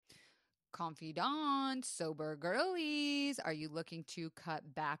Confidants, sober girlies, are you looking to cut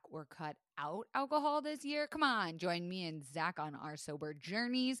back or cut out alcohol this year? Come on, join me and Zach on our sober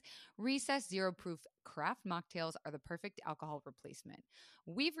journeys. Recess Zero Proof craft mocktails are the perfect alcohol replacement.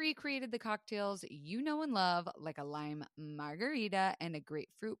 We've recreated the cocktails you know and love, like a lime margarita and a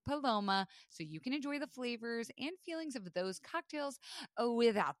grapefruit paloma, so you can enjoy the flavors and feelings of those cocktails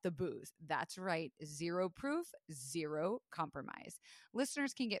without the booze. That's right, zero proof, zero compromise.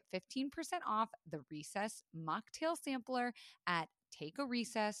 Listeners can get 15% off the Recess mocktail sampler at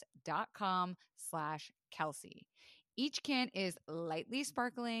takearecess.com/Kelsey. Each can is lightly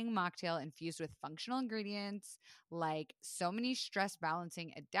sparkling mocktail infused with functional ingredients like so many stress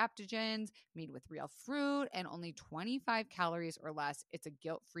balancing adaptogens, made with real fruit and only 25 calories or less. It's a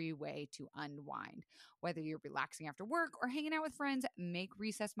guilt-free way to unwind. Whether you're relaxing after work or hanging out with friends, make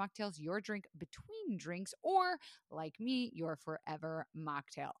Recess mocktails your drink between drinks, or like me, your forever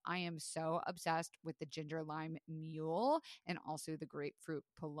mocktail. I am so obsessed with the ginger lime mule and also the grapefruit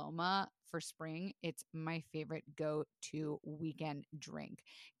paloma for spring. It's my favorite go-to weekend drink.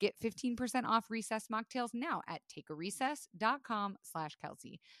 Get 15% off Recess mocktails now at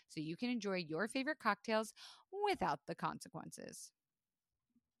takearecess.com/Kelsey, so you can enjoy your favorite cocktails without the consequences.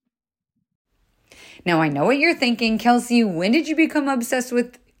 Now, I know what you're thinking, Kelsey. When did you become obsessed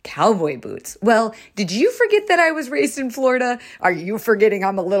with cowboy boots? Well, did you forget that I was raised in Florida? Are you forgetting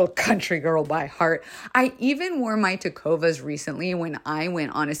I'm a little country girl by heart? I even wore my Tacovas recently when I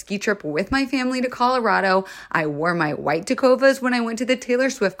went on a ski trip with my family to Colorado. I wore my white Tacovas when I went to the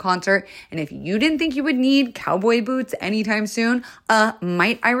Taylor Swift concert. And if you didn't think you would need cowboy boots anytime soon,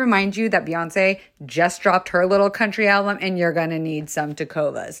 might I remind you that Beyonce just dropped her little country album and you're going to need some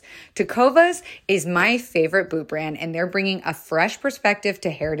Tacovas. Tacovas is my favorite boot brand, and they're bringing a fresh perspective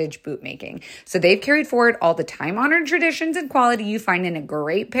to heritage boot making. So they've carried forward all the time-honored traditions and quality you find in a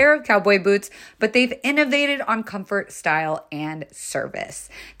great pair of cowboy boots, but they've innovated on comfort, style, and service.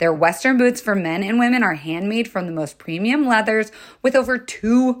 Their Western boots for men and women are handmade from the most premium leathers with over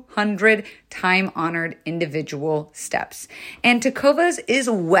 200 time-honored individual steps. And Tacovas is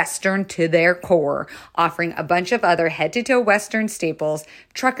Western to their core, offering a bunch of other head-to-toe Western staples,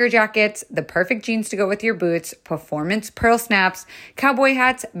 trucker jackets, the perfect jeans to go with your boots, performance pearl snaps, cowboy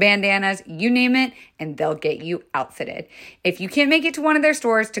hats, bandanas, you name it, and they'll get you outfitted. If you can't make it to one of their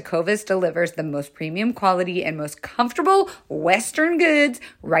stores, Tacovas delivers the most premium quality and most comfortable Western goods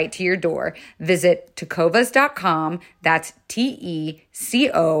right to your door. Visit tacovas.com, that's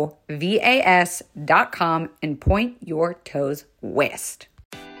TECOVAS.com, and point your toes west.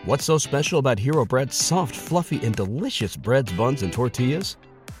 What's so special about Hero Bread's soft, fluffy, and delicious breads, buns, and tortillas?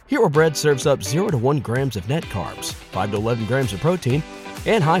 Hero Bread serves up 0 to 1 grams of net carbs, 5 to 11 grams of protein,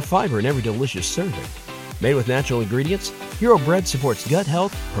 and high fiber in every delicious serving. Made with natural ingredients, Hero Bread supports gut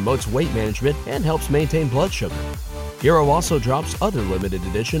health, promotes weight management, and helps maintain blood sugar. Hero also drops other limited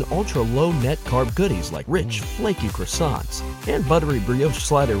edition ultra-low net carb goodies like rich, flaky croissants and buttery brioche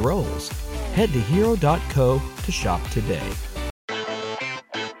slider rolls. Head to hero.co to shop today.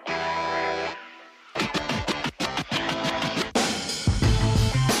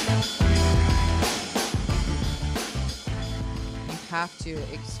 Have to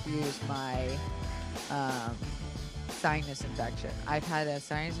excuse my sinus infection. I've had a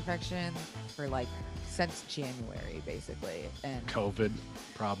sinus infection for since January, basically. And COVID,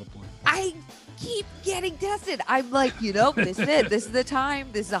 probably. I keep getting tested. I'm like, this is it. This is the time.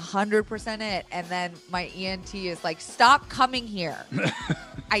 This is 100% it. And then my ENT is like, stop coming here.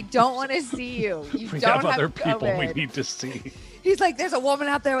 I don't want to see you. You we don't have other COVID. people we need to see. He's like, there's a woman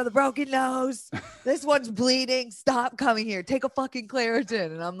out there with a broken nose. This one's bleeding. Stop coming here. Take a fucking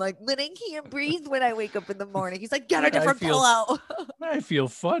Claritin. And I'm like, but I can't breathe when I wake up in the morning. He's like, get a different pillow. I feel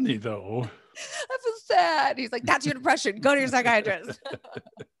funny, though. I feel sad. He's like, that's your depression. Go to your psychiatrist.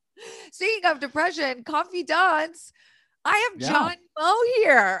 Speaking of depression, confidants, I have John Moe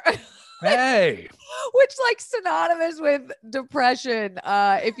here. Hey. Which synonymous with depression.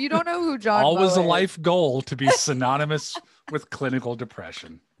 If you don't know who John Always Moe a life goal to be synonymous with clinical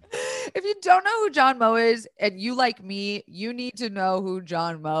depression. If you don't know who John Moe is, and you like me, you need to know who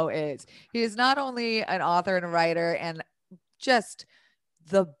John Moe is. He is not only an author and a writer and just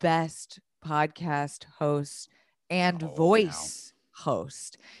the best podcast host and voice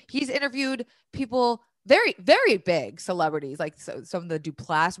host. He's interviewed people very, very big celebrities, like some of the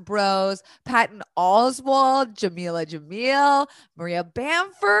Duplass bros, Patton Oswalt, Jamila Jamil, Maria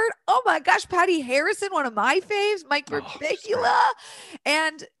Bamford. Oh my gosh, Patty Harrison, one of my faves, Mike Birbiglia.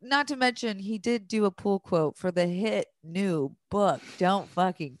 And not to mention, he did do a pull quote for the hit new book, Don't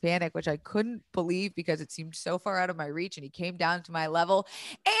Fucking Panic, which I couldn't believe because it seemed so far out of my reach and he came down to my level.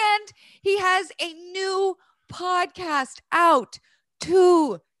 And he has a new podcast out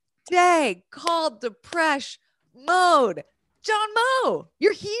today called Depresh Mode. John Moe,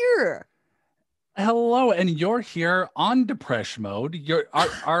 you're here. Hello, and you're here on Depresh Mode.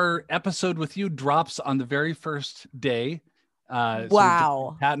 Our episode with you drops on the very first day.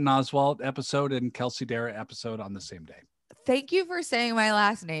 Wow. So Patton Oswalt episode and Kelsey Dara episode on the same day. Thank you for saying my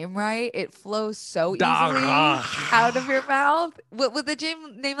last name right. It flows so easily out of your mouth. With a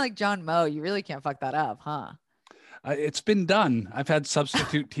name like John Moe, you really can't fuck that up, huh? It's been done. I've had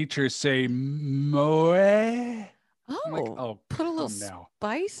substitute teachers say MOE. Oh, like, put a little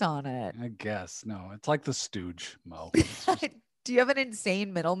spice on it. I guess. No, it's like the Stooge, Mo. Do you have an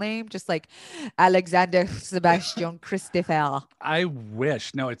insane middle name? Just like Alexander Sebastian Christopher. I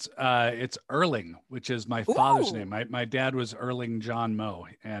wish. No, it's Erling, which is my father's name. My dad was Erling John Moe,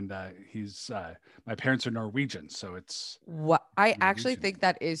 and he's my parents are Norwegian, so it's what I actually think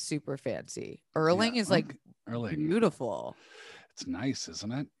that is super fancy. Erling is like Erling. Beautiful. It's nice,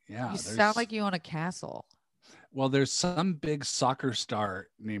 isn't it? Yeah. You sound like you own a castle. Well, there's some big soccer star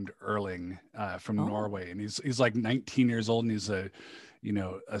named Erling from Norway, and he's like 19 years old, and he's just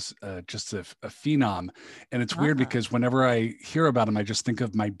a phenom. And it's weird because whenever I hear about him, I just think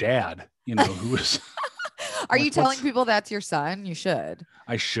of my dad, who was. Are you telling people that's your son? You should.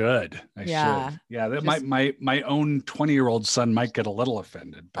 I should. Yeah. That my own 20-year-old son might get a little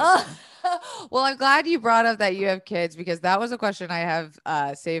offended. But. Well, I'm glad you brought up that you have kids because that was a question I have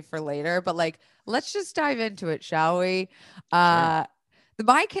saved for later. But let's just dive into it, shall we? Sure.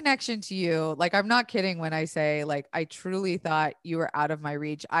 My connection to you, I'm not kidding when I say I truly thought you were out of my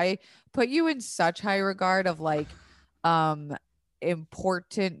reach. I put you in such high regard of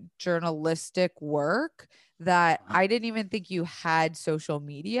important journalistic work that I didn't even think you had social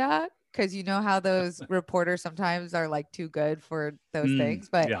media, because you know how those reporters sometimes are too good for those things.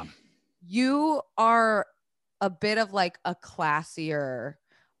 But you are a bit of a classier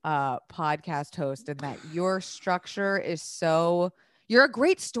podcast host in that your structure is you're a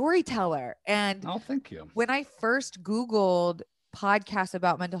great storyteller. And thank you. When I first Googled podcasts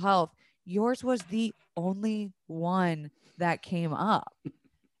about mental health, yours was the only one that came up.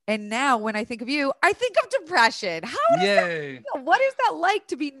 And now when I think of you, I think of depression. What is that like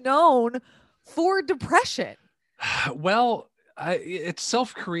to be known for depression? Well, it's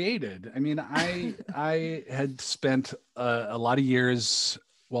self-created. I mean, I had spent a lot of years.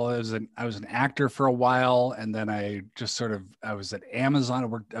 Well, I was an actor for a while, and then I was at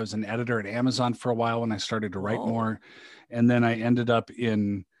Amazon. I was an editor at Amazon for a while when I started to write more, and then I ended up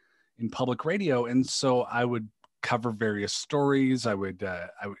in public radio, and so I would cover various stories. I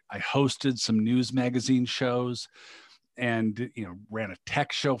hosted some news magazine shows, and ran a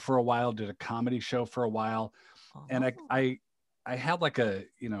tech show for a while, did a comedy show for a while, and I had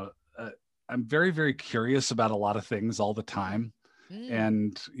I'm very, very curious about a lot of things all the time.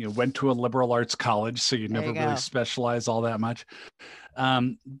 And went to a liberal arts college, so you never really specialize all that much.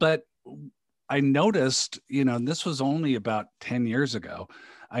 But I noticed, and this was only about 10 years ago,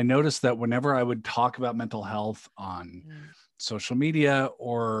 I noticed that whenever I would talk about mental health on social media,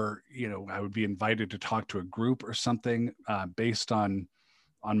 or I would be invited to talk to a group or something based on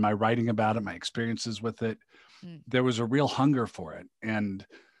my writing about it, my experiences with it, there was a real hunger for it. And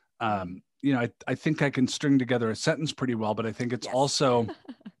I think I can string together a sentence pretty well, but I think it's also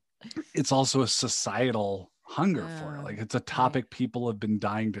a societal hunger for it. It's a topic people have been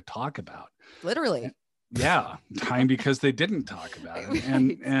dying to talk about. Literally. Dying because they didn't talk about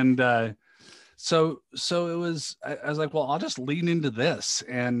it. So it was, I was like, well, I'll just lean into this.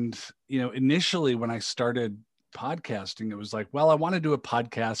 And, initially when I started podcasting, it was like, well, I want to do a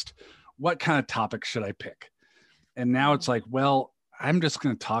podcast. What kind of topic should I pick? And now it's like, well, I'm just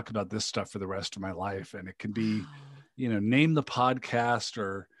going to talk about this stuff for the rest of my life. And it can be, name the podcast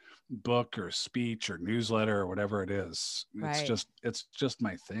or book or speech or newsletter or whatever it is. It's just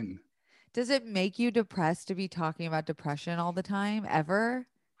my thing. Does it make you depressed to be talking about depression all the time, ever?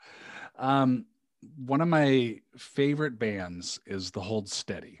 One of my favorite bands is The Hold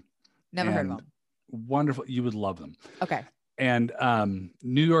Steady. Never heard of them. Wonderful. You would love them. Okay. And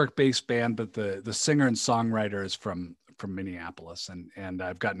New York based band, but the singer and songwriter is from Minneapolis, and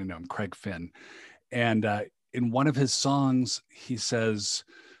I've gotten to know him, Craig Finn. And in one of his songs, he says,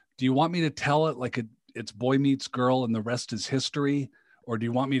 "Do you want me to tell it like it's boy meets girl and the rest is history? Or do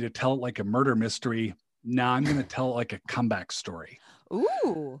you want me to tell it like a murder mystery? Nah, I'm going to tell it like a comeback story.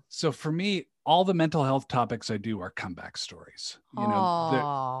 Ooh. So for me, all the mental health topics I do are comeback stories,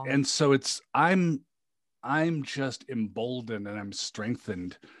 Aw. and so I'm just emboldened and I'm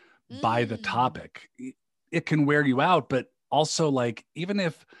strengthened by the topic. It can wear you out, but also like, even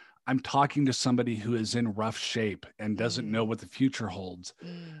if I'm talking to somebody who is in rough shape and doesn't know what the future holds,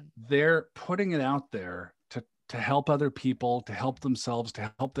 they're putting it out there to help other people, to help themselves,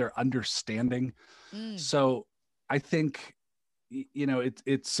 to help their understanding. So I think,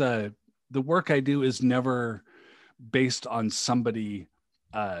 it's the work I do is never based on somebody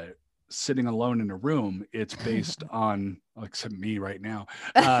sitting alone in a room. It's based on, except me right now.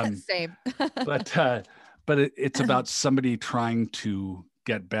 Same. but it's about somebody trying to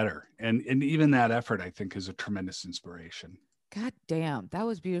get better. And even that effort, I think, is a tremendous inspiration. God damn, that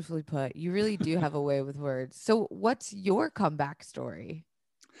was beautifully put. You really do have a way with words. So what's your comeback story?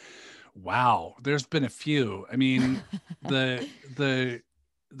 Wow, there's been a few. I mean, the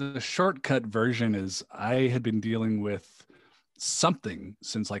shortcut version is I had been dealing with something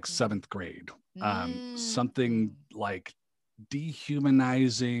since like 7th grade. Something like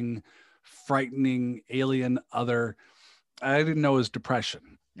dehumanizing, frightening, alien, other. I didn't know it was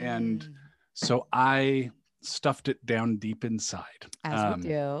depression. And so I stuffed it down deep inside.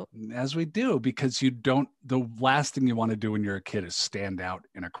 As we do, because the last thing you want to do when you're a kid is stand out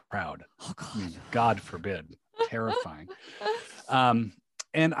in a crowd. Oh, God. I mean, God forbid. Terrifying.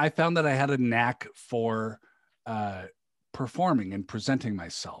 And I found that I had a knack for performing and presenting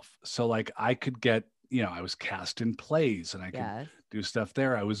myself. So like I could get, I was cast in plays and I could do stuff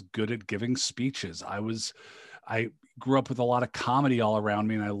there. I was good at giving speeches. I grew up with a lot of comedy all around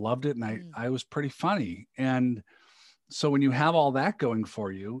me and I loved it. And I was pretty funny. And so when you have all that going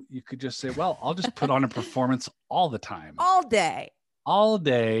for you, you could just say, well, I'll just put on a performance all the time. All day. Oh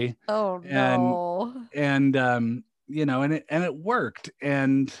no. And it worked.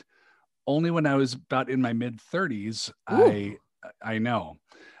 And only when I was about in my mid 30s, I know.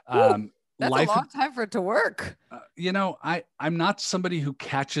 That's a long time for it to work. I'm not somebody who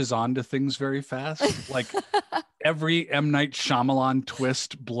catches on to things very fast. Like every M. Night Shyamalan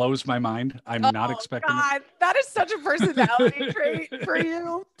twist blows my mind. I'm not expecting it. That is such a personality trait for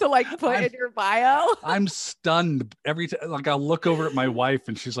you to like put in your bio. I'm stunned every time. Like I'll look over at my wife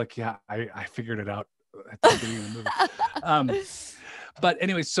and she's like, yeah, I figured it out at the beginning of the movie. But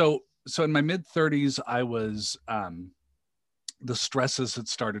anyway, so in my mid 30s, I was, the stresses had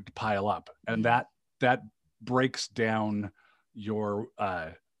started to pile up, and that breaks down your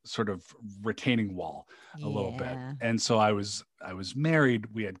sort of retaining wall a little bit. And so I was married,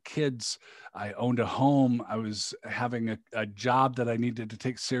 we had kids, I owned a home, I was having a job that I needed to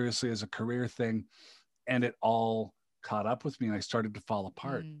take seriously as a career thing, and it all caught up with me and I started to fall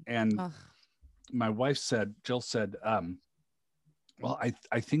apart. And my wife Jill said, well,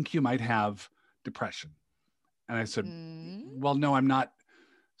 I think you might have depression. And I said, well, no, I'm not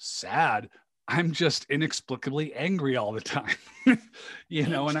sad. I'm just inexplicably angry all the time, and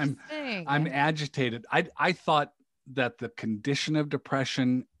I'm agitated. I thought that the condition of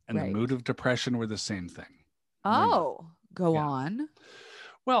depression and the mood of depression were the same thing. Oh, go on.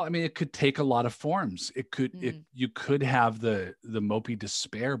 Well, I mean, it could take a lot of forms. You could have the mopey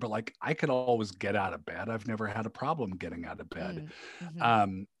despair, but like I could always get out of bed. I've never had a problem getting out of bed.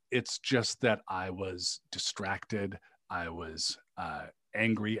 It's just that I was distracted. I was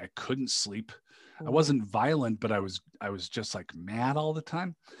angry. I couldn't sleep. I wasn't violent, but I was just like mad all the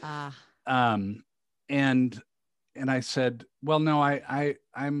time. And I said, well, no,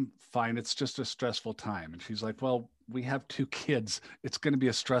 I'm fine. It's just a stressful time. And she's like, well, we have 2 kids. It's going to be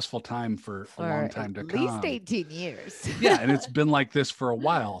a stressful time for a long time to come. At least 18 years. Yeah. And it's been like this for a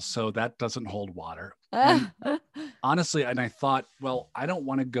while. So that doesn't hold water. And honestly, and I thought, well, I don't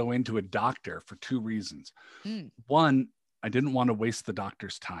want to go into a doctor for 2 reasons. One, I didn't want to waste the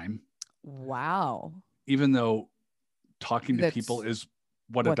doctor's time. Wow. Even though talking to people is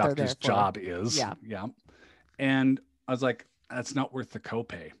what a doctor's job is. Yeah. And I was like, that's not worth the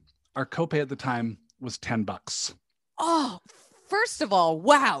copay. Our copay at the time was $10. Oh, first of all,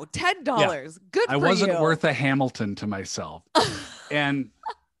 wow, $10. Yeah. Good for you. I wasn't worth a Hamilton to myself. And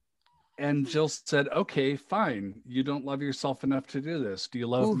Jill said, okay, fine. You don't love yourself enough to do this. Do you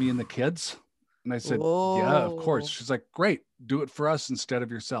love me and the kids? And I said, yeah, of course. She's like, great. Do it for us instead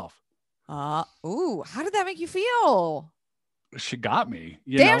of yourself. How did that make you feel? She got me.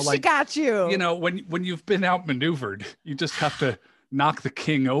 She got you. When you've been outmaneuvered, you just have to knock the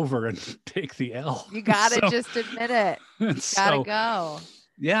king over and take the L. You got to just admit it. You got to go.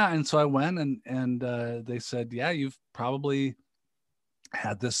 Yeah. And so I went and they said, yeah, you've probably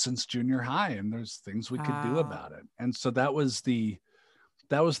had this since junior high and there's things we could do Wow. about it. And so that was the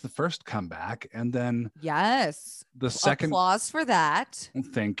first comeback. And then Yes. the second, Applause for that.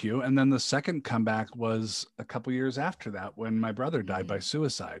 thank you. And then the second comeback was a couple years after that when my brother died by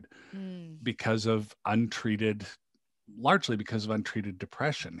suicide Mm. because of largely because of untreated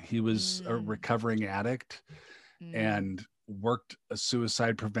depression. He was a recovering addict and worked a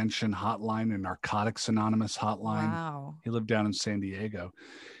suicide prevention hotline, a Narcotics Anonymous hotline. Wow. He lived down in San Diego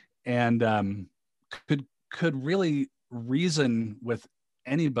and could really reason with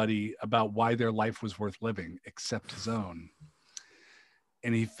anybody about why their life was worth living except his own.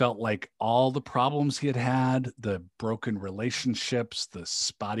 And he felt like all the problems he had, the broken relationships, the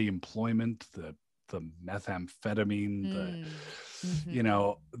spotty employment, the methamphetamine,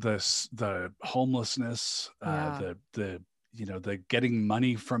 the homelessness, the getting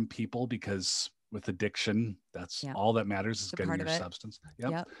money from people, because with addiction, that's all that matters is getting your substance.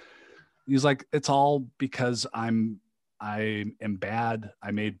 Yep. He's like, it's all because I am bad.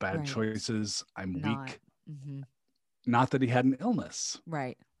 I made bad choices. I'm weak. Not that he had an illness.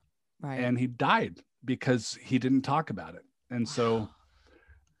 Right. And he died because he didn't talk about it. And so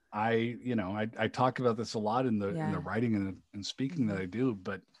I talk about this a lot in the writing and speaking that I do,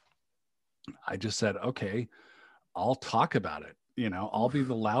 but I just said, okay, I'll talk about it. I'll be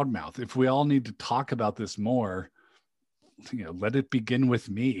the loudmouth. If we all need to talk about this more, let it begin with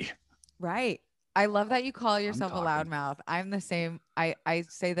me. Right. I love that you call yourself a loudmouth. I'm the same. I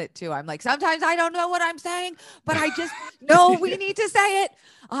say that too. I'm like, sometimes I don't know what I'm saying, but I just know we need to say it.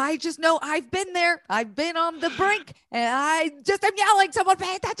 I just know I've been there. I've been on the brink and I just am yelling, someone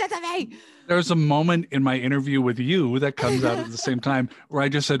pay attention to me. There's a moment in my interview with you that comes out at the same time where I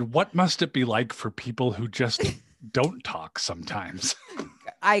just said, what must it be like for people who just don't talk sometimes?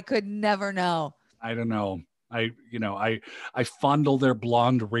 I could never know. I don't know. I fondle their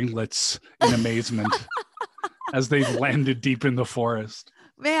blonde ringlets in amazement as they landed deep in the forest.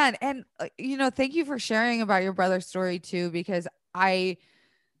 Man, and thank you for sharing about your brother's story too, because I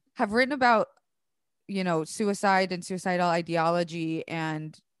have written about, suicide and suicidal ideology,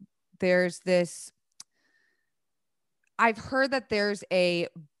 and there's this. I've heard that there's a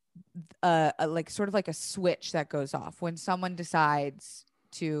like sort of like a switch that goes off when someone decides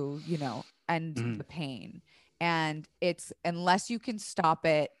to, end the pain. And it's, unless you can stop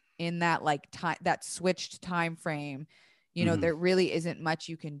it in that like time, that switched time frame, there really isn't much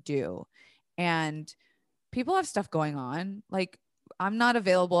you can do. And people have stuff going on. Like, I'm not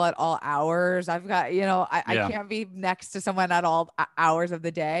available at all hours. I've got, I can't be next to someone at all hours of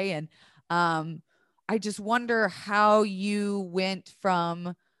the day. And I just wonder how you went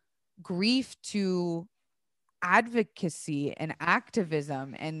from grief to advocacy and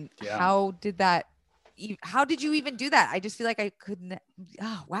activism, and how did you even do that? I just feel like I couldn't.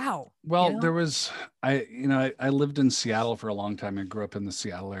 Oh, wow. Well, there was, I lived in Seattle for a long time. I grew up in the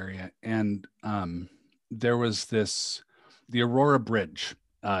Seattle area, and there was the Aurora Bridge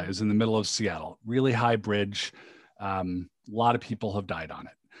is in the middle of Seattle, really high bridge. A lot of people have died on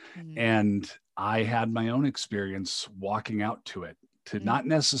it. And I had my own experience walking out to it, not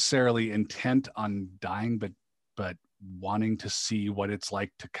necessarily intent on dying, but wanting to see what it's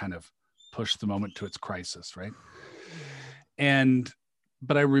like to kind of push the moment to its crisis, right?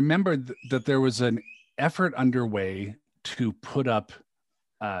 But I remembered that there was an effort underway to put up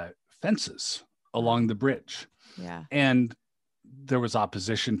fences along the bridge. Yeah. And there was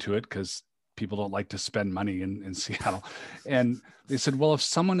opposition to it because people don't like to spend money in Seattle. And they said, well, if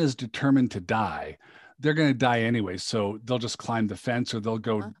someone is determined to die, they're going to die anyway. So they'll just climb the fence or they'll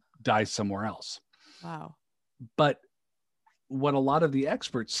go die somewhere else. Wow. But what a lot of the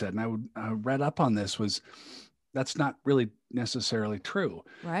experts said, and I read up on this, was that's not really necessarily true.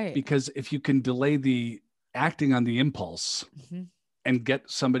 Right. Because if you can delay the acting on the impulse and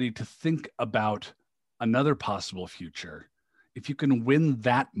get somebody to think about another possible future, if you can win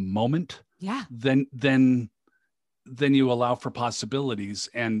that moment, then you allow for possibilities,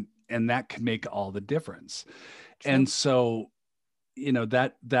 and that can make all the difference. True. And so,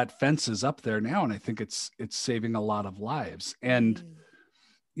 that fence is up there now, and I think it's saving a lot of lives. And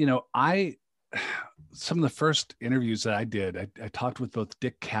some of the first interviews that I did, I talked with both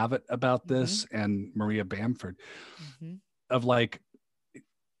Dick Cavett about this and Maria Bamford, of like,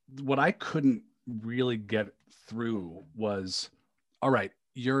 what I couldn't really get through was, all right,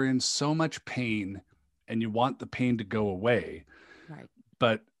 you're in so much pain and you want the pain to go away. Right.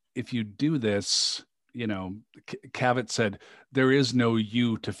 But if you do this, Cavett said, there is no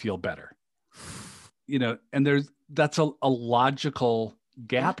you to feel better. And that's a logical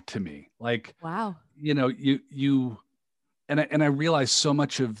gap to me. Like, Wow. you know, and I realized so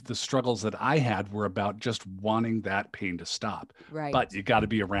much of the struggles that I had were about just wanting that pain to stop. Right. But you got to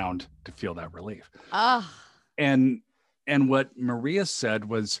be around to feel that relief. Ah. And what Maria said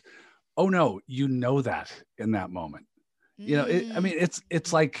was, oh no, you know that in that moment. You know, I mean,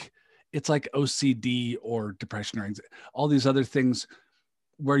 it's like OCD or depression or anxiety, all these other things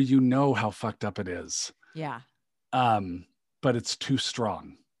where you know how fucked up it is. Yeah. But it's too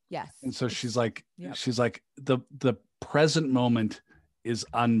strong. Yes. And so she's like, Yep. the present moment is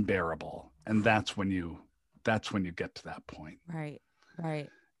unbearable. And that's when you get to that point. Right. Right.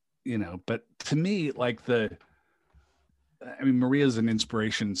 You know, but to me, like I mean, Maria's an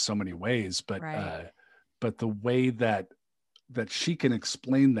inspiration in so many ways, but, Right. but the way that she can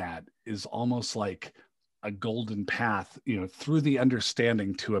explain that is almost like a golden path, you know, through the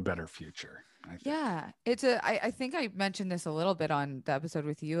understanding to a better future. I think. Yeah. I think I mentioned this a little bit on the episode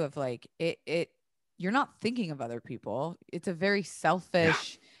with you of like, you're not thinking of other people. It's a very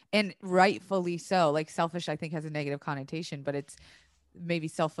selfish and rightfully so. Like selfish, I think has a negative connotation, but it's maybe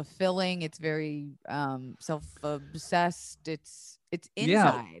self-fulfilling. It's very self-obsessed. It's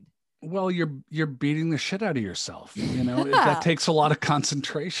inside. Well, you're beating the shit out of yourself. You know, that takes a lot of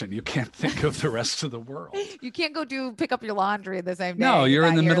concentration. You can't think of the rest of the world. You can't go pick up your laundry the same day. No, you're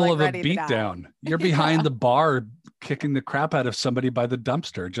in the middle like of a beatdown. You're behind the bar kicking the crap out of somebody by the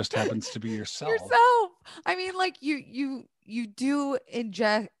dumpster. It just happens to be yourself. I mean, like you do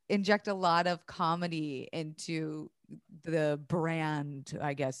inject a lot of comedy into the brand,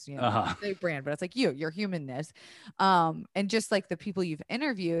 I guess, you know, say brand, but it's like your humanness, and just like the people you've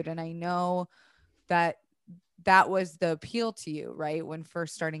interviewed. And I know that was the appeal to you, right? When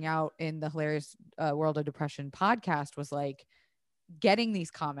first starting out in the Hilarious World of Depression podcast was like getting these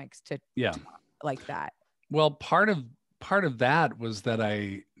comics to talk like that. Well, part of that was that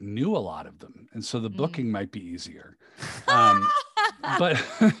I knew a lot of them, and so the booking might be easier.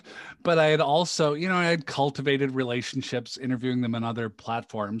 But I had also, you know, I had cultivated relationships, interviewing them on other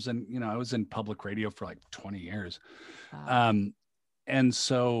platforms, and you know, I was in public radio for like 20 years, and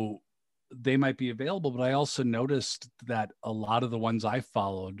so they might be available. But I also noticed that a lot of the ones I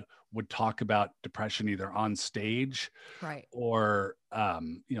followed would talk about depression either on stage, right, or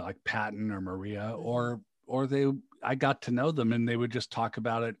you know, like Patton or Maria, or I got to know them and they would just talk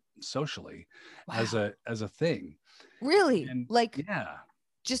about it socially as a thing. Really? And like,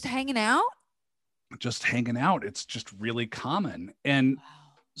 just hanging out? Just hanging out. It's just really common. And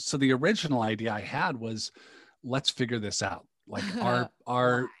so the original idea I had was, let's figure this out. Like,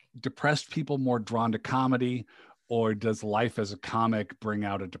 are depressed people more drawn to comedy, or does life as a comic bring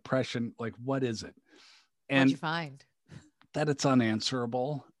out a depression? Like, what is it? And what'd you find? That it's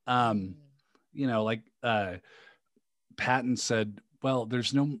unanswerable. You know, like Patton said, well,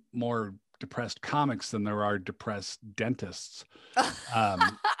 there's no more depressed comics than there are depressed dentists.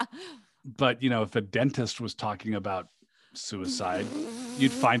 But you know, if a dentist was talking about suicide,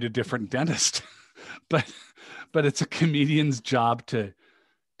 you'd find a different dentist. but it's a comedian's job to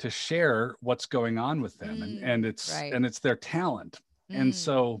share what's going on with them, and it's their talent. And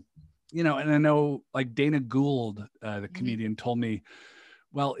so, you know, and I know like Dana Gould, the comedian, told me,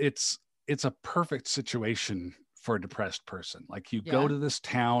 well, it's a perfect situation for a depressed person. Like, you go to this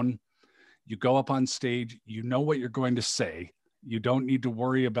town, you go up on stage, you know what you're going to say. You don't need to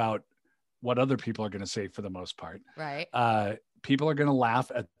worry about what other people are going to say for the most part. Right. People are going to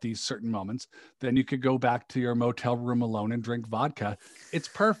laugh at these certain moments. Then you could go back to your motel room alone and drink vodka. It's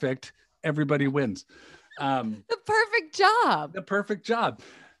perfect. Everybody wins. The perfect job. The perfect job.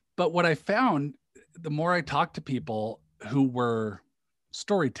 But what I found, the more I talked to people who were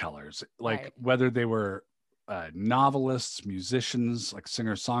storytellers, like whether they were novelists, musicians, like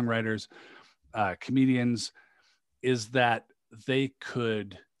singer-songwriters, comedians, is that they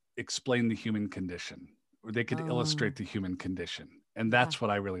could explain the human condition, or they could illustrate the human condition. And that's what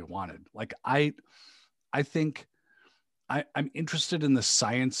I really wanted. Like, I think I'm interested in the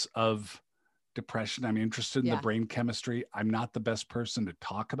science of depression. I'm interested in the brain chemistry. I'm not the best person to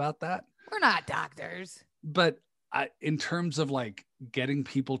talk about that. We're not doctors. But in terms of like getting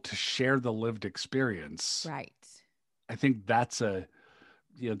people to share the lived experience, right? I think that's a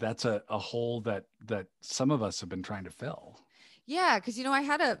hole that some of us have been trying to fill. Yeah, because you know, I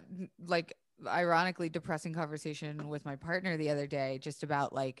had a like ironically depressing conversation with my partner the other day, just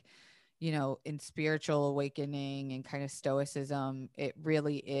about like, you know, in spiritual awakening and kind of stoicism, it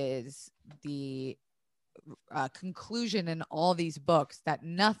really is the conclusion in all these books that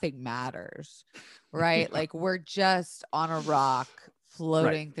nothing matters, right? Like, we're just on a rock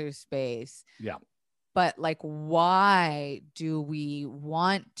floating through space. Yeah. but like, why do we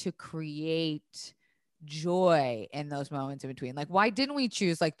want to create joy in those moments in between? Like, why didn't we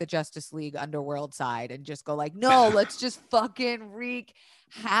choose like the Justice League underworld side and just go like, no, let's just fucking wreak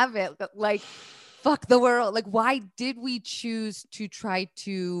havoc, like fuck the world? Like, why did we choose to try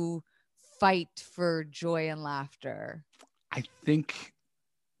to fight for joy and laughter? I think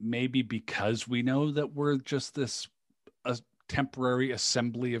maybe because we know that we're just this a temporary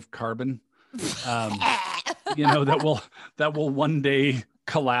assembly of carbon, that will one day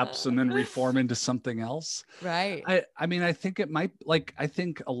collapse and then reform into something else. Right. I mean, I think it might, like, I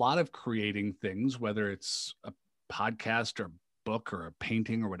think a lot of creating things, whether it's a podcast or book or a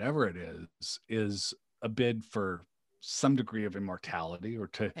painting or whatever it is a bid for some degree of immortality, or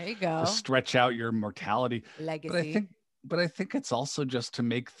to stretch out your mortality. Legacy. But I think it's also just to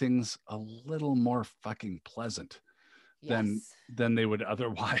make things a little more fucking pleasant than they would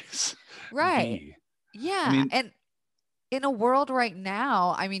otherwise be. Yeah. I mean, and in a world right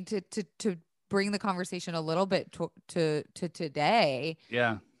now, I mean, to bring the conversation a little bit to today.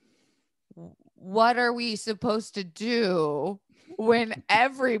 Yeah. What are we supposed to do when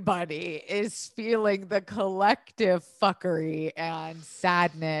everybody is feeling the collective fuckery and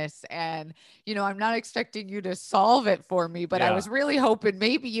sadness? And, I'm not expecting you to solve it for me, but I was really hoping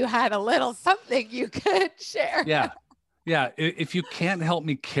maybe you had a little something you could share. Yeah. Yeah. If you can't help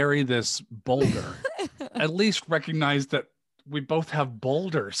me carry this boulder, at least recognize that we both have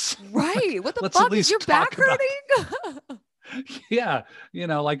boulders. Right. What the fuck? Is your back hurting? Yeah.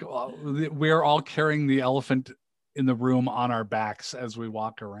 Like, we're all carrying the elephant in the room on our backs as we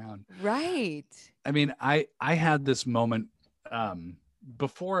walk around. Right. I mean, I had this moment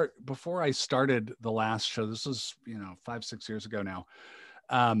before I started the last show. This was, 5-6 years ago now,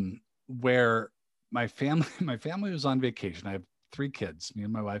 where my family was on vacation. I have 3 kids. Me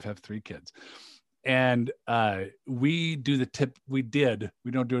and my wife have 3 kids. And we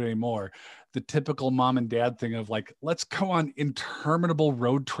don't do it anymore, the typical mom and dad thing of like, let's go on interminable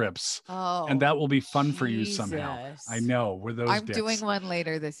road trips. And that will be fun for you somehow. I know, we're those I'm dicks. doing one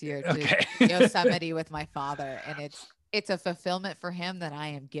later this year to Yosemite with my father, and it's a fulfillment for him that I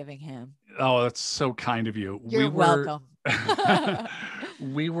am giving him. Oh, that's so kind of you. You're welcome.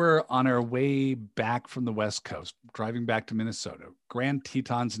 We were on our way back from the West Coast, driving back to Minnesota, Grand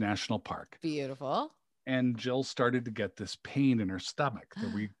Tetons National Park. Beautiful. And Jill started to get this pain in her stomach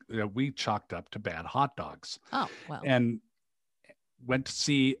that we chalked up to bad hot dogs. Oh, well. And went to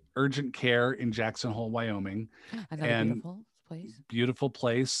see urgent care in Jackson Hole, Wyoming. Another beautiful place. Beautiful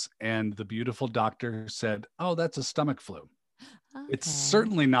place. And the beautiful doctor said, oh, that's a stomach flu. Okay. It's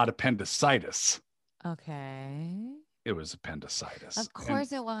certainly not appendicitis. Okay. It was appendicitis. Of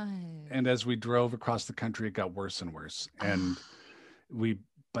course it was. And as we drove across the country, it got worse and worse. And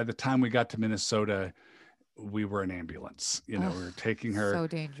by the time we got to Minnesota, we were an ambulance. We were taking her. So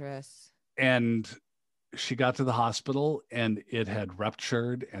dangerous. And she got to the hospital and it had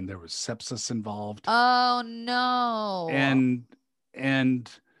ruptured and there was sepsis involved. Oh no. And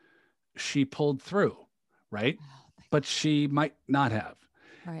she pulled through, right? But she might not have.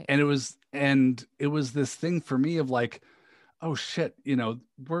 Right. And it was this thing for me of like, oh shit,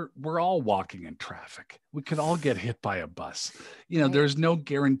 we're all walking in traffic. We could all get hit by a bus. Right. There's no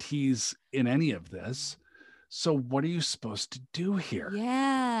guarantees in any of this. So what are you supposed to do here?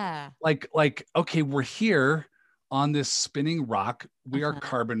 Yeah. Like, okay, we're here on this spinning rock. We are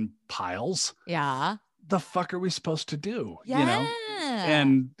carbon piles. Yeah. The fuck are we supposed to do? Yeah.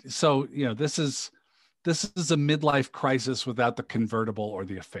 And so, this is a midlife crisis without the convertible or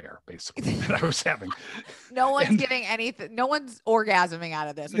the affair, basically, that I was having. No one's getting anything. No one's orgasming out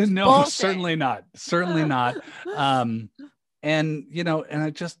of this. No, bullshit. Certainly not. Certainly not. And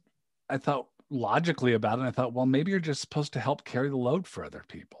I thought logically about it. And I thought, well, maybe you're just supposed to help carry the load for other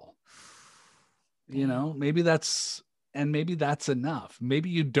people. Maybe that's enough. Maybe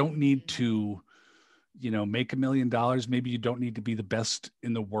you don't need to, make $1 million. Maybe you don't need to be the best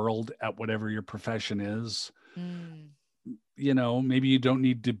in the world at whatever your profession is. Maybe you don't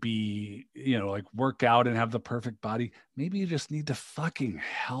need to be, like work out and have the perfect body. Maybe you just need to fucking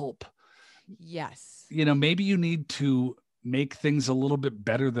help. Yes. Maybe you need to make things a little bit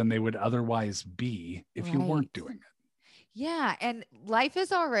better than they would otherwise be if you weren't doing it. Yeah. And life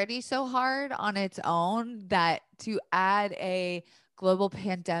is already so hard on its own that to add a global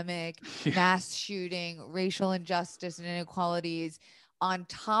pandemic, mass shooting, racial injustice and inequalities on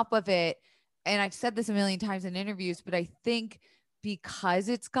top of it. And I've said this a million times in interviews, but I think because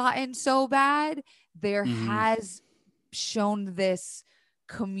it's gotten so bad, there has shown this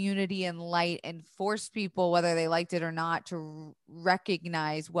community and light and forced people, whether they liked it or not, to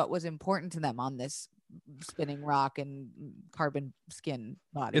recognize what was important to them on this spinning rock and carbon skin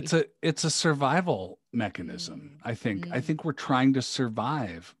body. It's a survival mechanism. I think we're trying to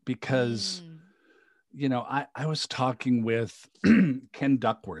survive because I was talking with Ken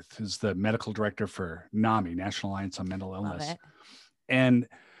Duckworth, who's the medical director for NAMI, National Alliance on Mental Illness. And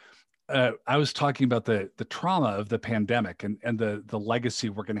I was talking about the trauma of the pandemic and the legacy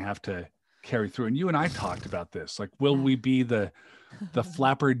we're going to have to carry through. And you and I talked about this, like, will we be the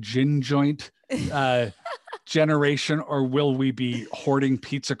flapper gin joint generation, or will we be hoarding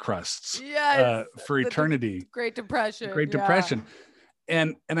pizza crusts for eternity? Great Depression.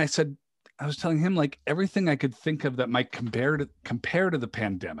 And I was telling him, like, everything I could think of that might compare to the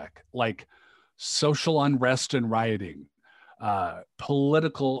pandemic, like social unrest and rioting,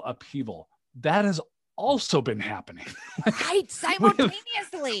 political upheaval, that has also been happening. Right,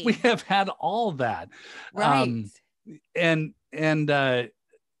 simultaneously. We have had all that. Right. And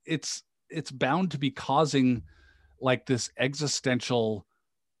it's bound to be causing like this existential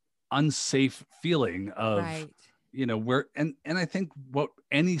unsafe feeling of where and I think what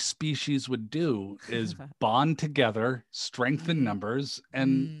any species would do is bond together, strengthen numbers,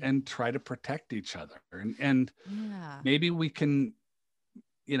 and try to protect each other. And maybe we can,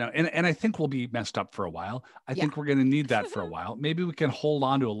 and I think we'll be messed up for a while. I think we're going to need that for a while. Maybe we can hold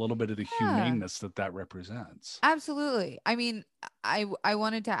on to a little bit of the humaneness that represents. Absolutely. I mean, I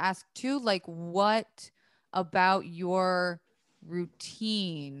wanted to ask too, like, what about your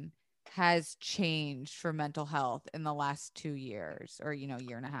routine has changed for mental health in the last 2 years or,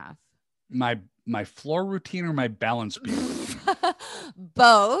 year and a half? My floor routine or my balance beam routine?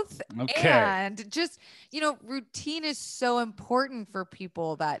 Both. Okay. And just, routine is so important for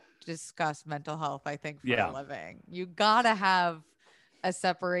people that discuss mental health, I think, for a living. You got to have a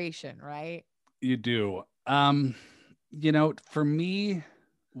separation, right? You do. For me,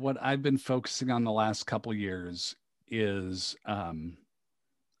 what I've been focusing on the last couple of years is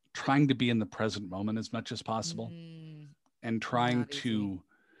trying to be in the present moment as much as possible, and trying to,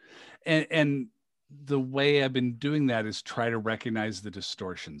 and the way I've been doing that is try to recognize the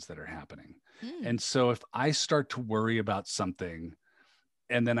distortions that are happening. And so if I start to worry about something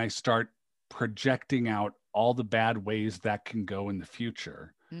and then I start projecting out all the bad ways that can go in the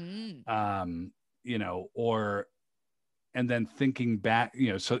future, and then thinking back,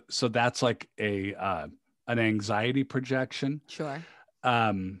 so that's like an anxiety projection. Sure.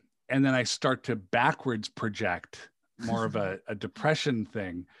 And then I start to backwards project more of a depression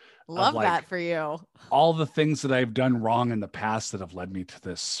thing. Love that for you. All the things that I've done wrong in the past that have led me to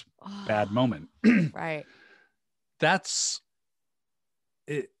this bad moment. Right. That's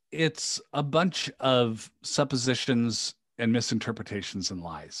it. It's a bunch of suppositions and misinterpretations and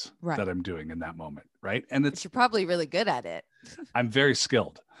lies that I'm doing in that moment. Right. And but you're probably really good at it. I'm very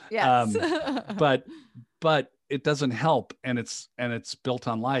skilled. Yes. But it doesn't help. And it's built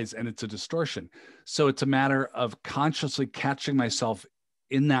on lies, and it's a distortion. So it's a matter of consciously catching myself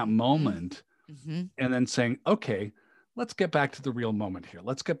in that moment and then saying, okay, let's get back to the real moment here.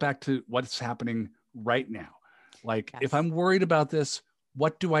 Let's get back to what's happening right now. Like, if I'm worried about this,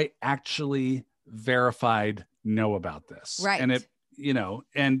 what do I actually verified know about this? Right. And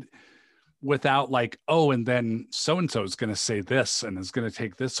and without like, oh, and then so-and-so is going to say this and is going to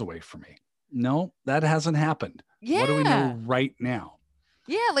take this away from me. No, that hasn't happened. Yeah. What do we know right now?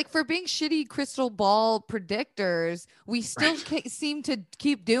 Yeah, like for being shitty crystal ball predictors, we still seem to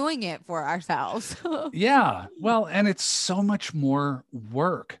keep doing it for ourselves. Yeah. Well, and it's so much more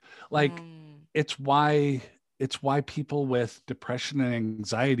work. Like it's why people with depression and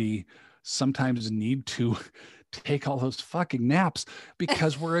anxiety sometimes need to take all those fucking naps,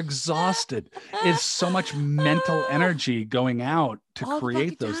 because we're exhausted. It's so much mental energy going out to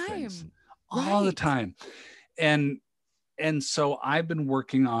create those things all the time. And so I've been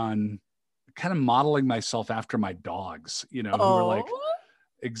working on kind of modeling myself after my dogs, who are like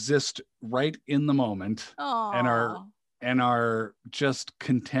exist right in the moment and are just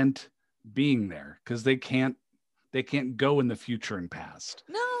content being there, because they can't go in the future and past.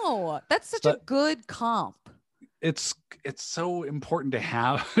 No, that's such a good comp. It's so important to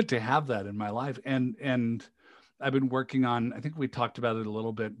have that in my life. And I've been working on, I think we talked about it a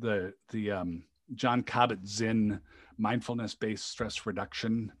little bit, the John Kabat-Zinn mindfulness-based stress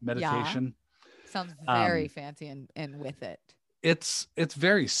reduction meditation. Yeah. Sounds very fancy and with it. It's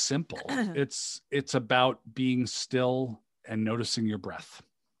very simple. It's about being still and noticing your breath.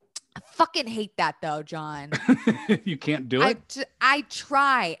 I fucking hate that though, John. You can't do it? I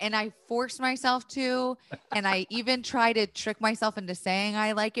try and I force myself to, and I even try to trick myself into saying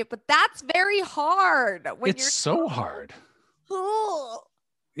I like it, but that's very hard. It's so hard.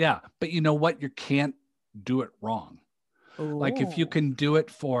 Yeah. But you know what? You can't do it wrong. Ooh. Like if you can do it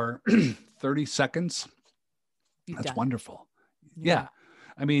for 30 seconds, that's wonderful. Yeah.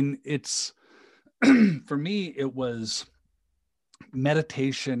 I mean, it's for me, it was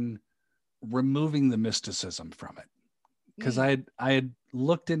meditation, removing the mysticism from it. Because I had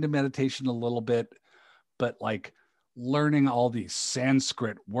looked into meditation a little bit, but like learning all these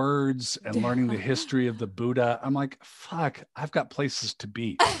Sanskrit words and learning the history of the Buddha, I'm like, fuck, I've got places to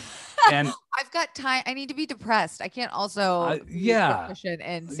be. And I've got time. I need to be depressed. I can't also be proficient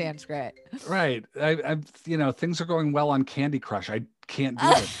in Sanskrit. Right. I've things are going well on Candy Crush. I can't do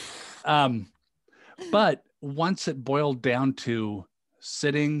this. But once it boiled down to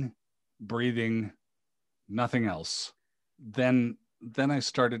sitting, breathing, nothing else, then I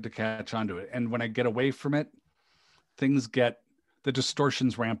started to catch on to it. And when I get away from it, the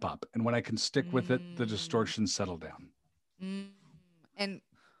distortions ramp up. And when I can stick with it, the distortions settle down. And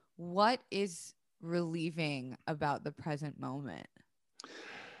what is relieving about the present moment?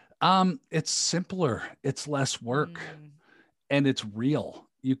 It's simpler, it's less work, and it's real.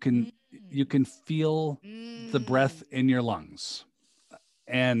 You can feel the breath in your lungs.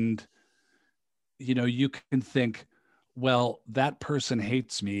 And you can think, well, that person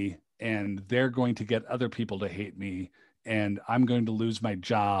hates me and they're going to get other people to hate me and I'm going to lose my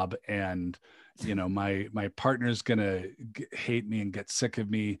job and my partner's going to hate me and get sick of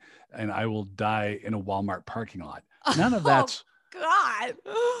me and I will die in a Walmart parking lot. None of that's God.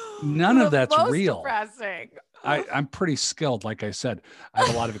 None of that's most real. Depressing. I'm pretty skilled. Like I said, I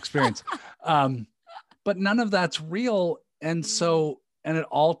have a lot of experience. But none of that's real. And and it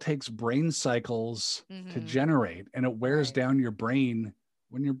all takes brain cycles to generate, and it wears down your brain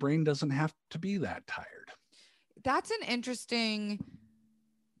when your brain doesn't have to be that tired. That's an interesting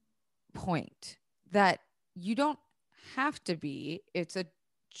point, that you don't have to be. It's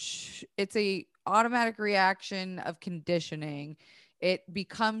a automatic reaction of conditioning. It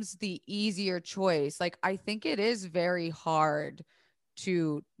becomes the easier choice. Like, I think it is very hard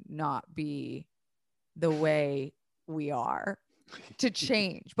to not be the way we are, to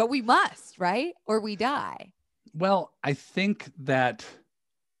change, but we must, right? Or we die. Well, I think that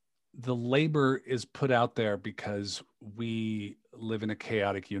the labor is put out there because we live in a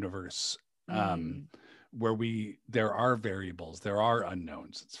chaotic universe where there are variables, there are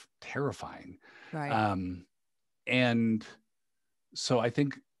unknowns. It's terrifying. Right. And so I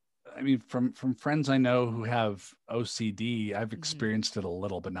think, from friends I know who have OCD, I've experienced it a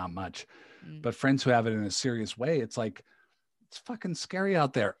little, but not much. But friends who have it in a serious way, it's like, it's fucking scary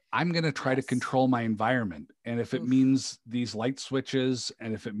out there. I'm going to try to control my environment. And if it means these light switches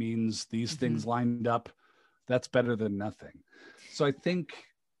and if it means these things lined up, that's better than nothing. So I think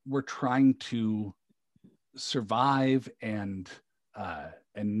we're trying to survive and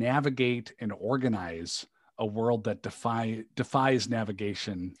navigate and organize a world that defies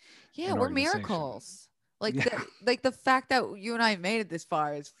navigation. Yeah, we're miracles. Like the fact that you and I made it this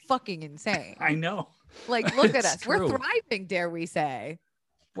far is fucking insane. I know. Like, look at us. True. We're thriving, dare we say.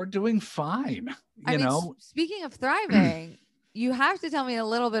 We're doing fine. Speaking of thriving, you have to tell me a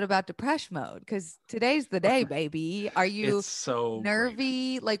little bit about Depresh mode, because today's the day, baby. Are you it's so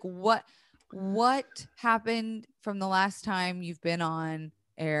nervy? Great. Like, what happened from the last time you've been on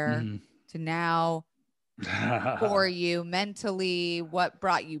air to now for you mentally? What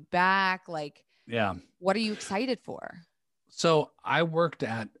brought you back? Like, what are you excited for? So I worked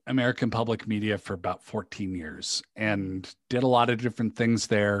at American Public Media for about 14 years and did a lot of different things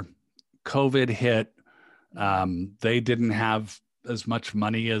there. COVID hit. They didn't have as much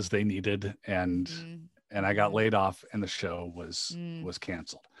money as they needed, and I got laid off, and the show was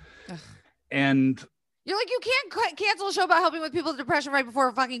canceled. Ugh. And you're like, you can't cancel a show about helping with people's depression right before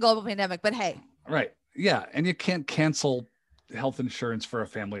a fucking global pandemic. But hey, right, yeah, and you can't cancel health insurance for a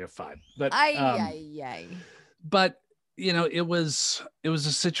family of 5. But but it was a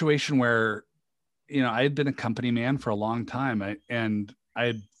situation where I had been a company man for a long time, and I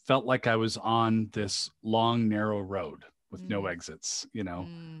had felt like I was on this long, narrow road with no exits,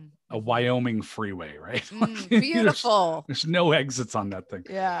 a Wyoming freeway, right? Beautiful. There's no exits on that thing.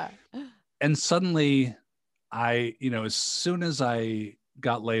 Yeah. And suddenly as soon as I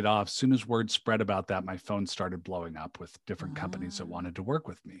got laid off, as soon as word spread about that, my phone started blowing up with different companies that wanted to work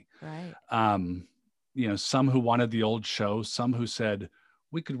with me. Right. Some who wanted the old show, some who said,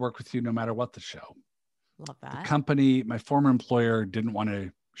 we could work with you no matter what the show. Love that. The company, my former employer, didn't want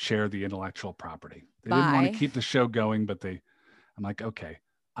to share the intellectual property. They didn't want to keep the show going, but I'm like, okay,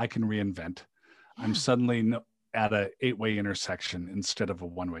 I can reinvent. Yeah. I'm suddenly at a 8-way intersection instead of a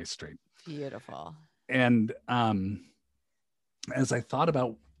 1-way street. Beautiful. And as I thought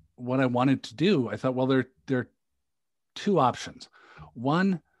about what I wanted to do, I thought, well, there are two options.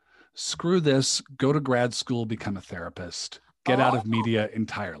 One, screw this, go to grad school, become a therapist, get out of media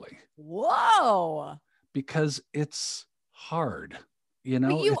entirely. Whoa. Because it's hard, But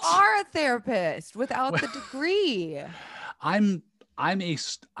you are a therapist without the degree. I'm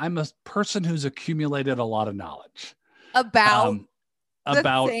a person who's accumulated a lot of knowledge about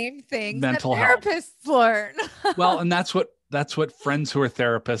about same things mental that therapists learn. Well, and that's what friends who are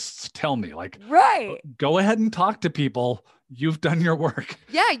therapists tell me. Like, right. Go ahead and talk to people. You've done your work.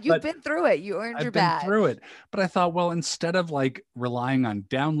 Yeah, you've been through it. You earned your badge. I've been through it. But I thought, well, instead of like relying on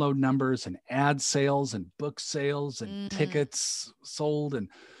download numbers and ad sales and book sales and tickets sold and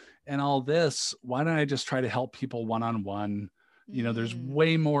all this, why don't I just try to help people one-on-one? You know, there's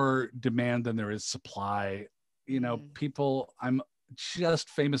way more demand than there is supply. You know, people, I'm just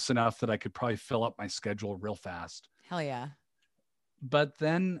famous enough that I could probably fill up my schedule real fast. Hell yeah. But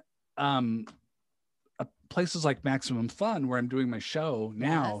then places like Maximum Fun, where I'm doing my show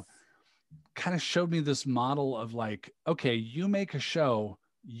now, kind of showed me this model of like, okay, you make a show,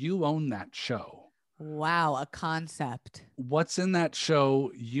 you own that show. Wow, a concept. What's in that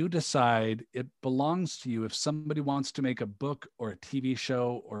show, you decide. It belongs to you. If somebody wants to make a book or a TV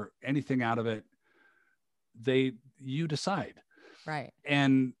show or anything out of it, you decide. Right.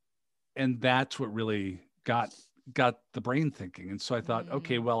 And that's what really got the brain thinking. And so I thought,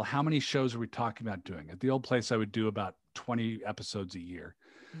 okay, well, how many shows are we talking about doing? At the old place, I would do about 20 episodes a year.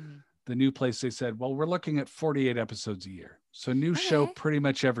 The new place, they said, well, we're looking at 48 episodes a year. So new show pretty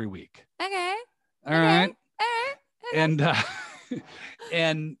much every week. Okay. All right. And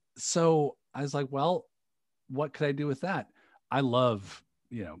and so I was like, well, what could I do with that? I love,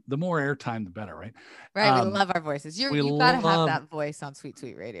 the more airtime, the better, right? Right. We love our voices. You've got to have that voice on Sweet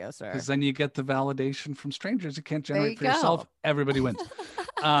Sweet Radio, sir. Because then you get the validation from strangers you can't generate for yourself. Everybody wins.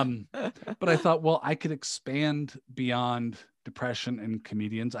 But I thought, well, I could expand beyond depression and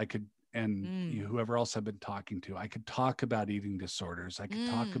comedians. I could, and whoever else I've been talking to, I could talk about eating disorders. I could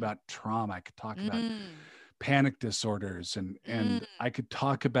talk about trauma. I could talk about panic disorders, and I could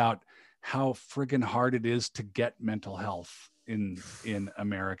talk about how friggin' hard it is to get mental health in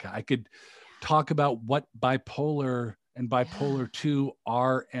America. I could talk about what bipolar and bipolar 2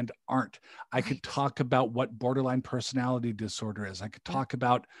 are and aren't. I could talk about what borderline personality disorder is. I could talk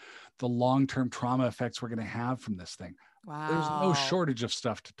about the long-term trauma effects we're going to have from this thing. Wow. There's no shortage of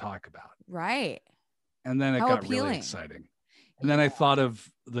stuff to talk about. Right. And then it got really exciting. And then I thought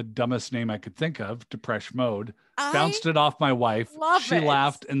of the dumbest name I could think of, Depresh Mode, bounced it off my wife. She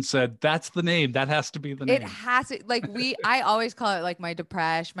laughed and said, that's the name. That has to be the name. It has to, like, I always call it like my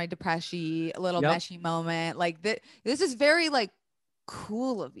depreshy, little meshy moment. Like this is very like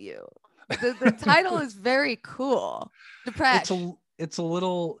cool of you. The title is very cool. Depresh. It's a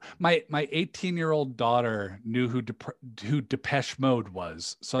little, my 18-year-old daughter knew who Depeche Mode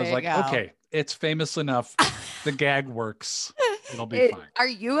was. So I was like, okay, it's famous enough. The gag works. It'll be fine. Are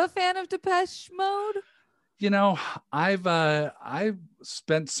you a fan of Depeche Mode? I've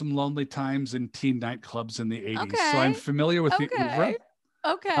spent some lonely times in teen nightclubs in the 80s. So I'm familiar with the oeuvre.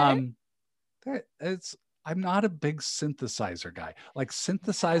 Okay. I'm not a big synthesizer guy. Like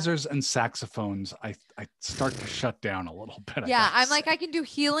synthesizers and saxophones, I start to shut down a little bit. Yeah, I'm like, I can do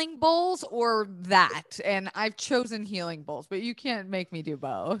healing bowls or that. And I've chosen healing bowls, but you can't make me do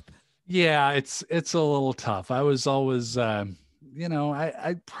both. Yeah, it's a little tough. I was always, I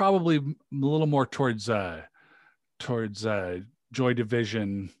probably a little more towards Joy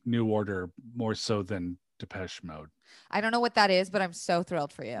Division, New Order, more so than Depeche Mode. I don't know what that is, but I'm so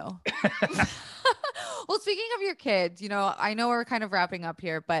thrilled for you. Well, speaking of your kids, I know we're kind of wrapping up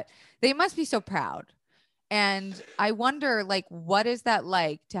here, but they must be so proud. And I wonder, like, what is that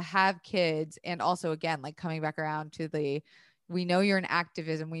like to have kids? And also, again, like coming back around to we know you're an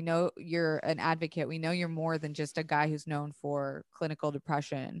activism. We know you're an advocate. We know you're more than just a guy who's known for clinical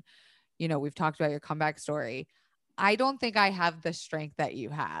depression. We've talked about your comeback story. I don't think I have the strength that you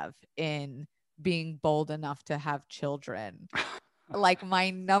have in being bold enough to have children. Like,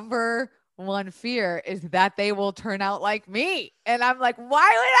 my number one fear is that they will turn out like me. And I'm like, why would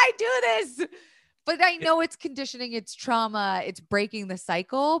I do this? But I know it's conditioning, it's trauma, it's breaking the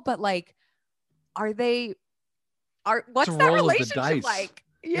cycle. But like, what's that relationship like?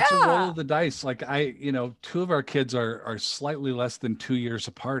 Yeah. It's a roll of the dice. Like two of our kids are slightly less than 2 years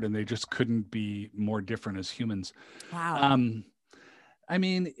apart, and they just couldn't be more different as humans. Wow. I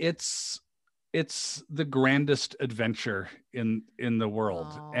mean, it's the grandest adventure in the world.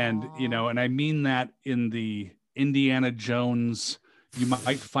 Aww. And I mean that in the Indiana Jones, You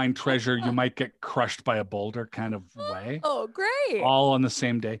might find treasure. You might get crushed by a boulder kind of way. Oh, great. All on the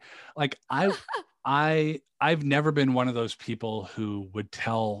same day. Like I've never been one of those people who would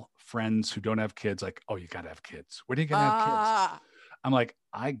tell friends who don't have kids, like, oh, you got to have kids. When are you going to have kids? I'm like,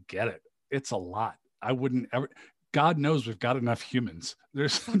 I get it. It's a lot. I wouldn't ever. God knows we've got enough humans.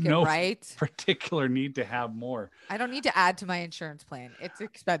 There's no particular need to have more. I don't need to add to my insurance plan. It's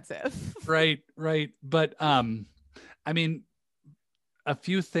expensive. Right. But I mean, a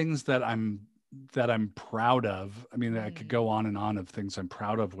few things that I'm proud of. I mean, I could go on and on of things I'm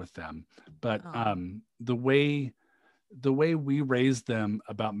proud of with them, but the way we raise them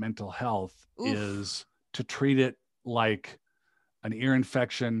about mental health is to treat it like an ear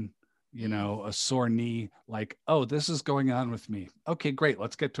infection, you know, a sore knee, like, oh, this is going on with me. Okay, great.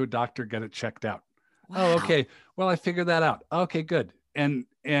 Let's get to a doctor, get it checked out. Wow. Oh, okay. Well, I figured that out. Okay, good. And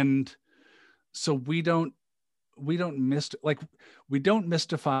so we don't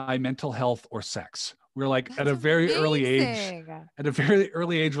mystify mental health or sex. We're like, That's at a very amazing.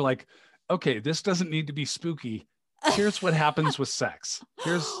 early age, we're like, okay, this doesn't need to be spooky. Here's what happens with sex.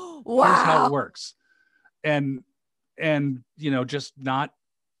 Here's how it works. And you know, just not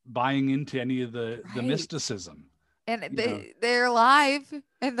buying into any of the mysticism. And they're alive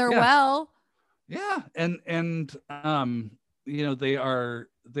and they're well. Yeah. And you know,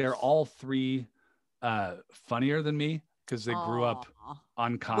 they're all three funnier than me because they grew up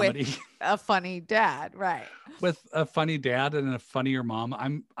on comedy. With a funny dad, right? With a funny dad and a funnier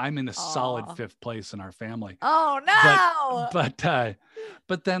mom. I'm in a solid 5th place in our family. Oh no.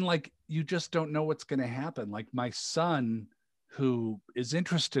 But then, like, you just don't know what's going to happen. Like, my son, who is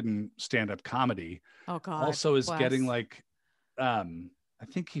interested in stand-up comedy, also is getting like I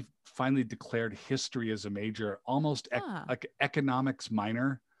think he finally declared history as a major, almost like economics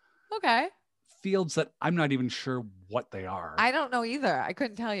minor. Okay. Fields that I'm not even sure what they are. I don't know either. I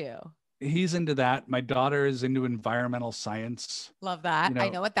couldn't tell you. He's into that. My daughter is into environmental science. Love that. You know, I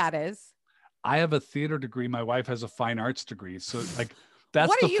know what that is. I have a theater degree. My wife has a fine arts degree. So like, that's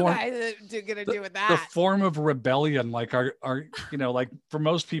what the are you form, guys gonna do with that? The form of rebellion, like our, you know, like for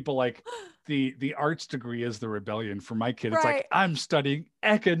most people, like the arts degree is the rebellion. For my kid, it's like, I'm studying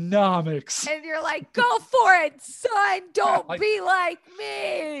economics. And you're like, go for it, son. Don't be like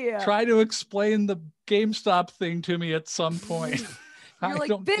me. Try to explain the GameStop thing to me at some point. You're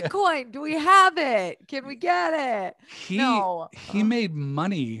like, Bitcoin, do we have it? Can we get it? He made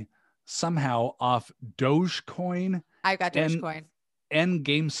money somehow off Dogecoin. I got Dogecoin. And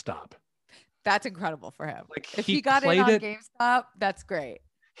GameStop. That's incredible for him. Like, if he got in on GameStop, that's great.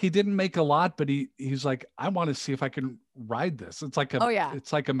 He didn't make a lot, but he's like, I want to see if I can ride this. It's like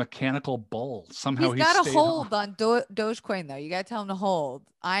it's like a mechanical bull. Somehow he's got a hold on Dogecoin though. You got to tell him to hold.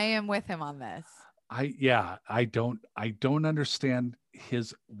 I am with him on this. I don't understand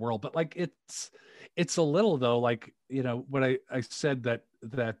his world, but like it's a little though, like, you know, what I said that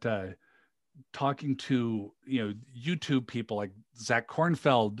talking to, you know, YouTube people like Zach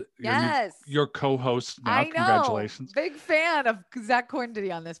Kornfeld, your co-host now. I know. Congratulations. Big fan of Zach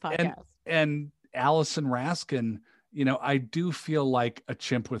Kornfeld on this podcast. And Allison Raskin, you know, I do feel like a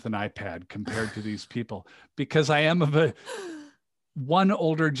chimp with an iPad compared to these people, because I am of one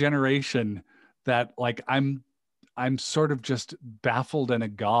older generation that, like, I'm sort of just baffled and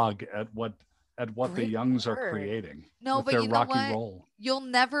agog at what the youngs are creating. No, but you know what? Roll. You'll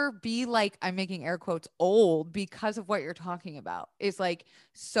never be like, I'm making air quotes, old, because of what you're talking about. It's like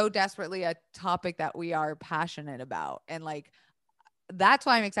so desperately a topic that we are passionate about. And like, that's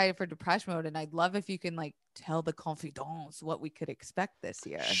why I'm excited for Depresh Mode. And I'd love if you can like tell the confidants what we could expect this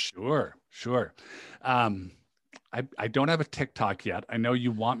year. Sure. I don't have a TikTok yet. I know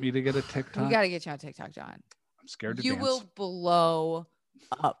you want me to get a TikTok. We got to get you on TikTok, John. I'm scared to dance. You will blow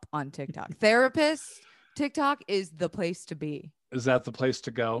up on TikTok. Therapist TikTok is the place to be. Is that the place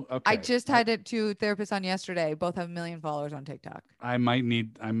to go? Okay. I just had it to therapists on yesterday. Both have 1 million followers on TikTok. I might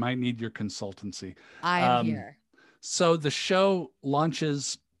need your consultancy. I am here. So the show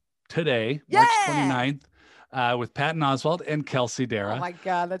launches today, March 29th, with Patton Oswalt and Kelsey Darragh. Oh my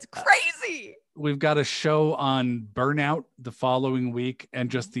God, that's crazy. We've got a show on burnout the following week,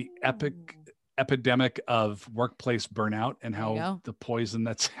 and just the epidemic of workplace burnout and how the poison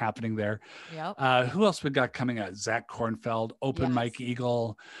that's happening there. Yep. Who else we got coming out? Zach Kornfeld, Open Mike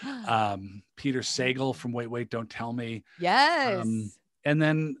Eagle, Peter Sagal from Wait, Don't Tell Me. Yes. And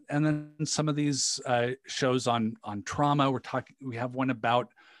then some of these shows on trauma. We have one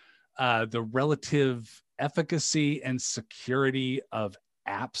about the relative efficacy and security of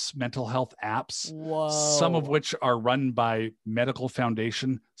apps, mental health apps. Whoa. Some of which are run by Medical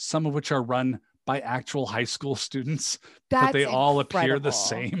Foundation, some of which are run by actual high school students, That's but they all appear the incredible.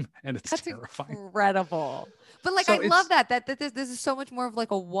 same, and it's That's terrifying. incredible. But like, So I love that this is so much more of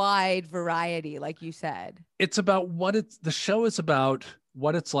like a wide variety, like you said. It's about the show is about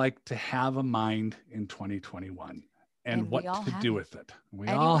what it's like to have a mind in 2021 and what to do with it. We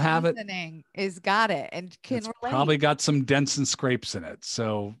all have it. Listening is got it and can It's relate. probably got some dents and scrapes in it.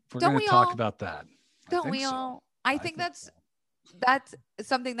 So we're going to talk about that. Don't we all? I think that's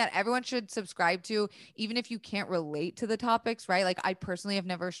something that everyone should subscribe to, even if you can't relate to the topics, right? Like, I personally have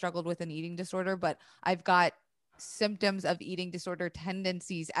never struggled with an eating disorder, but I've got symptoms of eating disorder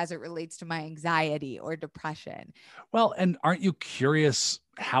tendencies as it relates to my anxiety or depression. Well, and aren't you curious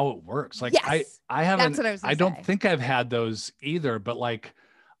how it works? Like, yes, I haven't, that's what I was gonna I don't say. think I've had those either, but like,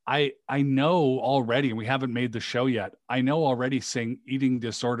 I know already, and we haven't made the show yet. I know already saying eating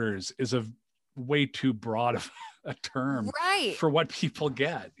disorders is a way too broad of a term, right, for what people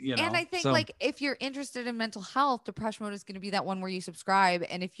get, And I think like, if you're interested in mental health, Depresh Mode is going to be that one where you subscribe.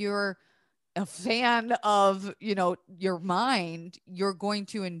 And if you're a fan of, your mind, you're going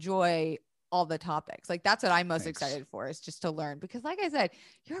to enjoy all the topics. Like, that's what I'm most excited for, is just to learn, because like I said,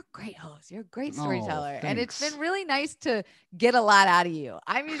 you're a great host, you're a great storyteller, and it's been really nice to get a lot out of you.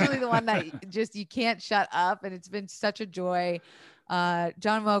 I'm usually the one that just, you can't shut up, and it's been such a joy.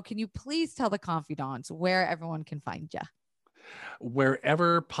 John Moe, can you please tell the confidants where everyone can find you?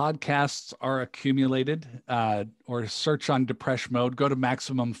 Wherever podcasts are accumulated, or search on Depresh Mode, go to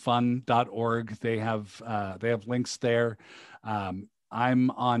MaximumFun.org. They have links there.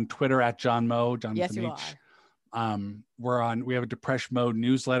 I'm on Twitter at John Moe, Jonathan Yes, you H. are. We have a Depresh Mode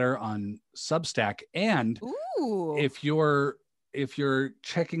newsletter on Substack. And if you're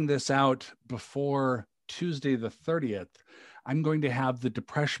checking this out before Tuesday the 30th, I'm going to have the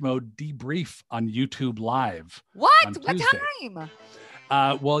Depresh Mode debrief on YouTube Live. What? On What Tuesday.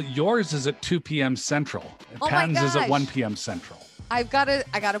 time? Well, yours is at 2 p.m. Central. Patton's is at 1 p.m. Central. I gotta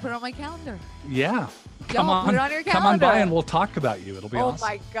put it on my calendar. Yeah. Put it on your calendar. Come on by and we'll talk about you. It'll be awesome. Oh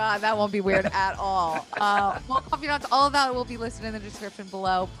my God, that won't be weird at all. Well, confidants, all of that will be listed in the description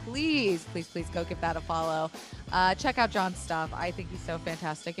below. Please, please, please go give that a follow. Check out John's stuff. I think he's so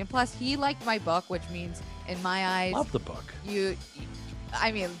fantastic. And plus, he liked my book, which means, in my eyes, love the book.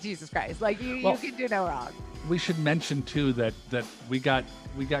 I mean, Jesus Christ, like you can do no wrong. We should mention too that we got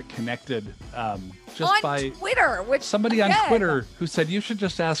connected just on by Twitter, which somebody on Twitter who said you should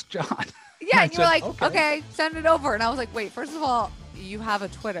just ask John. Yeah, and you were like, okay, send it over. And I was like, wait, first of all, you have a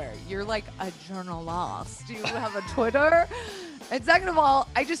Twitter. You're like a journalist. Do you have a Twitter? And second of all,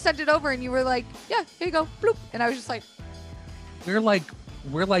 I just sent it over and you were like, yeah, here you go. Bloop. And I was just like, we're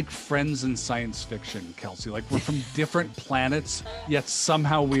like friends in science fiction, Kelsey. Like, we're from different planets, yet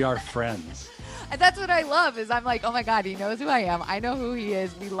somehow we are friends. And that's what I love, is I'm like, oh my God, he knows who I am. I know who he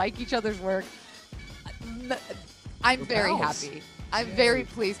is. We like each other's work. I'm very happy. I'm very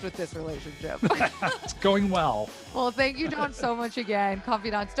pleased with this relationship. It's going well. Well, thank you, John, so much again.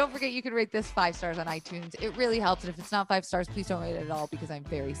 Confidants, don't forget you can rate this 5 stars on iTunes. It really helps. And if it's not 5 stars, please don't rate it at all, because I'm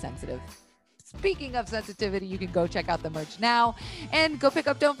very sensitive. Speaking of sensitivity, you can go check out the merch now and go pick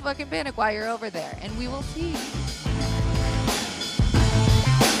up Don't Fucking Panic while you're over there. And we will see you.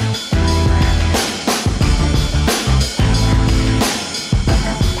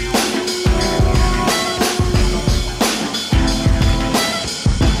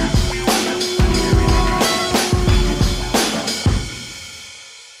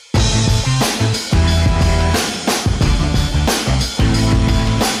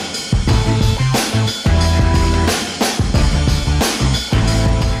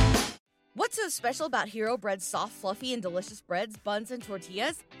 What's so special about Hero Bread's soft, fluffy, and delicious breads, buns, and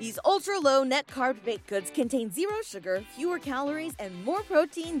tortillas? These ultra-low net-carb baked goods contain 0 sugar, fewer calories, and more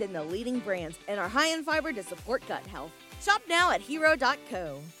protein than the leading brands, and are high in fiber to support gut health. Shop now at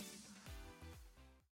Hero.co.